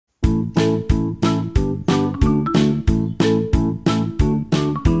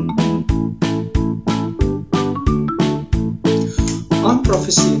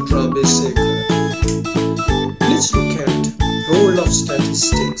is Indra Abeysekera. Let's look at role of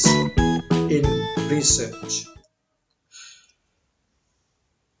statistics in research.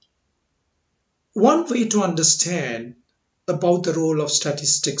 One way to understand about the role of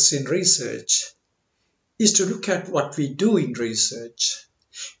statistics in research is to look at what we do in research.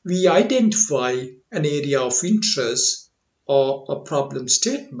 We identify an area of interest or a problem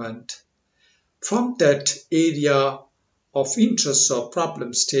statement. From that area of interest or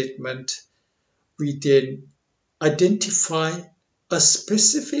problem statement, we then identify a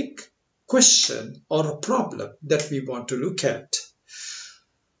specific question or a problem that we want to look at.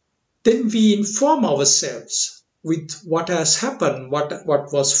 Then we inform ourselves with what has happened, what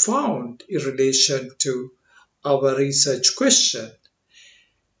was found in relation to our research question.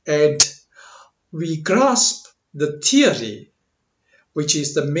 And we grasp the theory, which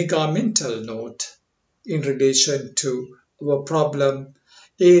is the mega mental note in relation to our problem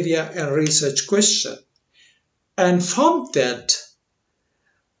area and research question. And from that,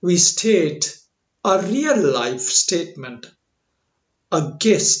 we state a real life statement, a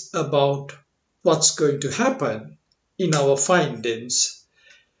guess about what's going to happen in our findings.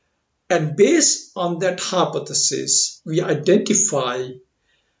 And based on that hypothesis, we identify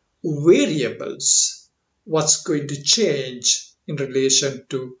variables, what's going to change in relation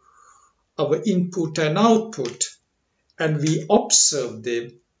to our input and output, and we observe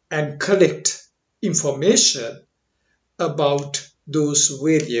them and collect information about those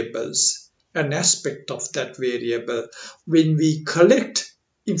variables, an aspect of that variable. When we collect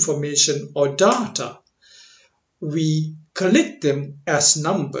information or data, we collect them as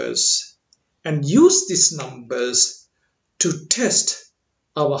numbers and use these numbers to test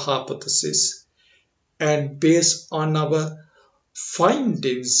our hypothesis. And based on our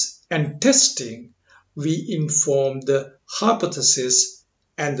findings and testing, we inform the hypothesis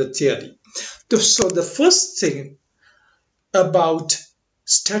and the theory. So the first thing about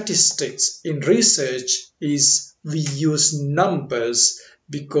statistics in research is we use numbers,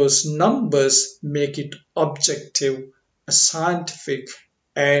 because numbers make it objective, scientific,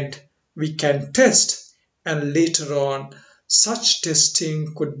 and we can test, and later on such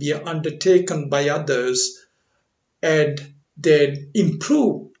testing could be undertaken by others and then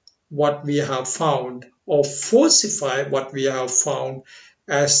improve what we have found or falsify what we have found,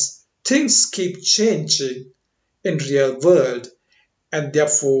 as things keep changing in real world, and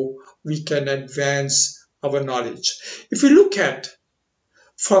therefore we can advance our knowledge. If we look at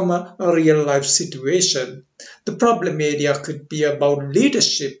from a real life situation, the problem area could be about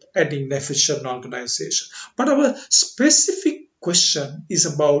leadership and inefficient organization. But our specific question is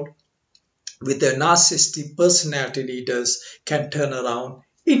about whether narcissistic personality leaders can turn around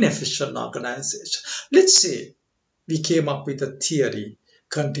inefficient organization. Let's say we came up with a theory,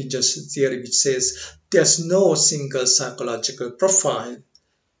 contingency theory, which says there's no single psychological profile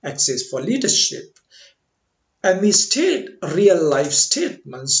exists for leadership. And we state real life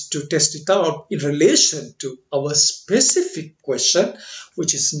statements to test it out in relation to our specific question,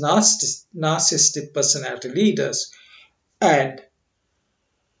 which is narcissistic personality leaders and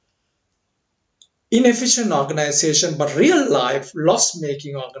inefficient organization, but real life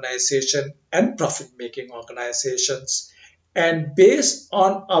loss-making organization and profit-making organizations. And based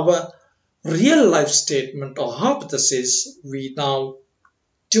on our real life statement or hypothesis, we now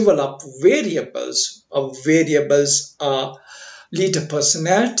develop variables. Our variables are leader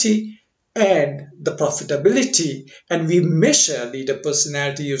personality and the profitability, and we measure leader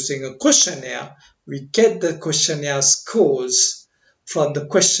personality using a questionnaire. We get the questionnaire scores from the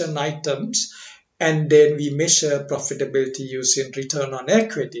question items, and then we measure profitability using return on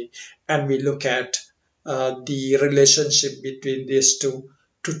equity, and we look at the relationship between these two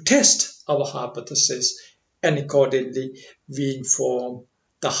to test our hypothesis, and accordingly we inform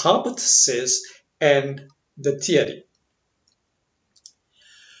the hypothesis and the theory.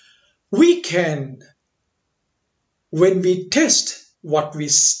 We can, when we test, what we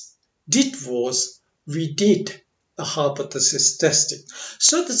did was we did a hypothesis testing.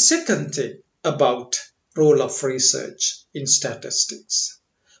 So the second thing about role of research in statistics,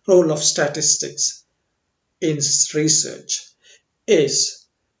 role of statistics in research is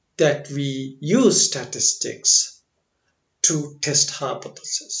that we use statistics to test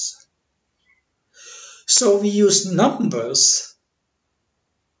hypotheses. So we use numbers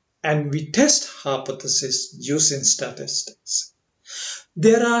and we test hypotheses using statistics.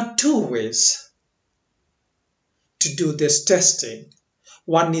 There are two ways to do this testing.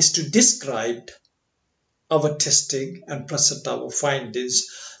 One is to describe our testing and present our findings.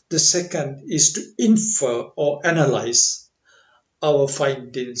 The second is to infer or analyze our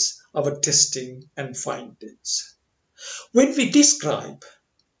findings, our testing and findings. When we describe,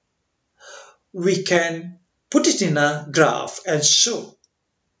 we can put it in a graph and show,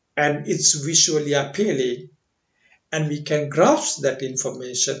 and it's visually appealing, and we can grasp that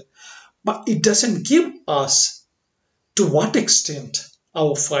information, but it doesn't give us to what extent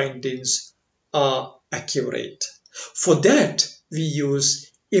our findings are accurate. For that, we use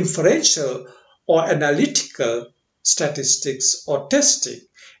inferential or analytical statistics or testing,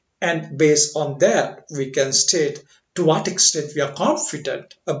 and based on that, we can state to what extent we are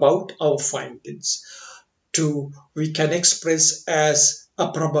confident about our findings. We can express as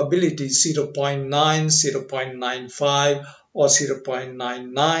a probability 0.9, 0.95, or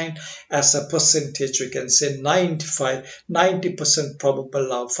 0.99. As a percentage, we can say 90%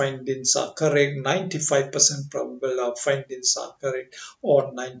 probable our findings are correct, 95% probable our findings are correct,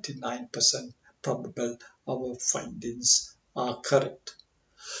 or 99% probable our findings are correct.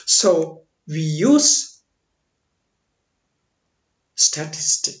 So we use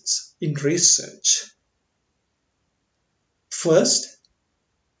statistics in research. First,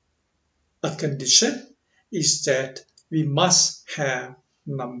 a condition is that we must have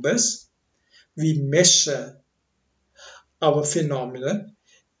numbers. We measure our phenomenon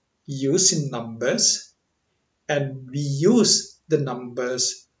using numbers, and we use the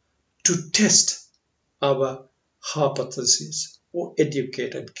numbers to test our hypothesis or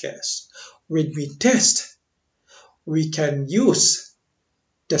educated guess. When we test, we can use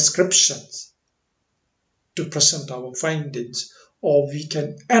descriptions to present our findings, or we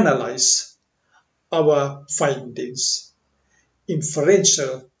can analyze our findings,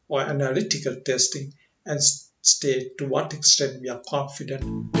 inferential or analytical testing, and state to what extent we are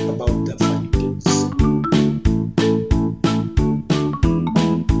confident about the findings.